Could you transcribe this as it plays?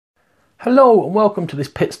Hello and welcome to this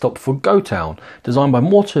pit stop for GoTown, designed by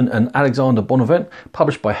Morten and Alexander Bonavent,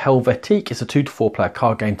 published by Helvetiq. It's a 2 to 4 player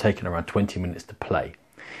card game taking around 20 minutes to play.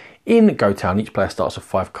 In GoTown, each player starts with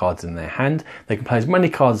 5 cards in their hand. They can play as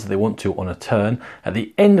many cards as they want to on a turn. At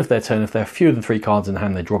the end of their turn, if they have fewer than 3 cards in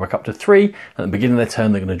hand, they draw back up to 3. And at the beginning of their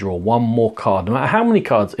turn, they're going to draw 1 more card, no matter how many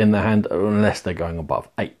cards in their hand, unless they're going above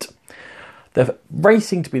 8. They're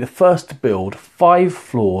racing to be the first to build 5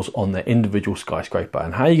 floors on their individual skyscraper.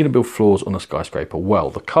 And how are you going to build floors on a skyscraper? Well,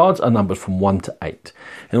 the cards are numbered from 1 to 8.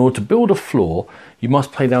 In order to build a floor, you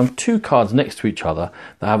must play down 2 cards next to each other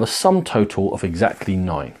that have a sum total of exactly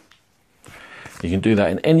 9. You can do that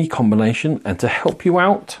in any combination, and to help you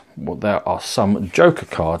out, well, there are some joker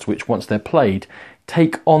cards which, once they're played,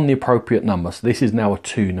 take on the appropriate number. So this is now a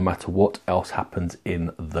 2 no matter what else happens in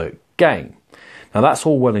the game. Now that's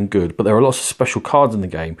all well and good, but there are lots of special cards in the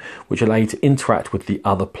game which allow you to interact with the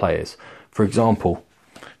other players. For example,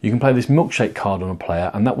 you can play this milkshake card on a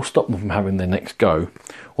player and that will stop them from having their next go.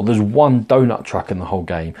 Or there's 1 donut truck in the whole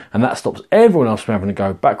game and that stops everyone else from having to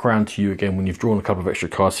go back around to you again when you've drawn a couple of extra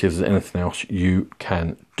cards. See if there's anything else you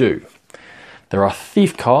can do. There are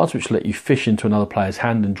thief cards which let you fish into another player's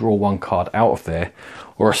hand and draw 1 card out of there.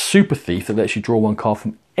 Or a super thief that lets you draw 1 card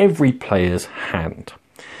from every player's hand.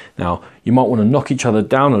 Now, you might want to knock each other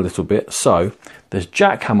down a little bit, so there's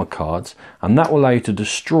jackhammer cards, and that will allow you to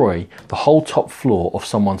destroy the whole top floor of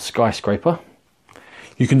someone's skyscraper.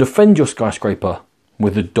 You can defend your skyscraper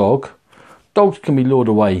with a dog. Dogs can be lured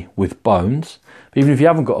away with bones, but even if you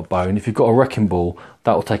haven't got a bone, if you've got a wrecking ball,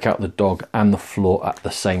 that will take out the dog and the floor at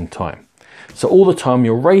the same time. So all the time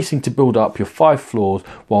you're racing to build up your 5 floors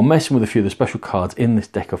while messing with a few of the special cards in this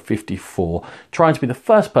deck of 54, trying to be the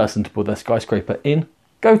first person to build their skyscraper in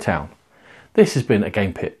GoTown. This has been a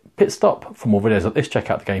Game Pit stop. For more videos like this,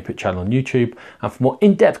 check out the Game Pit channel on YouTube, and for more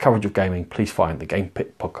in-depth coverage of gaming, please find the Game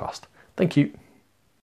Pit podcast. Thank you.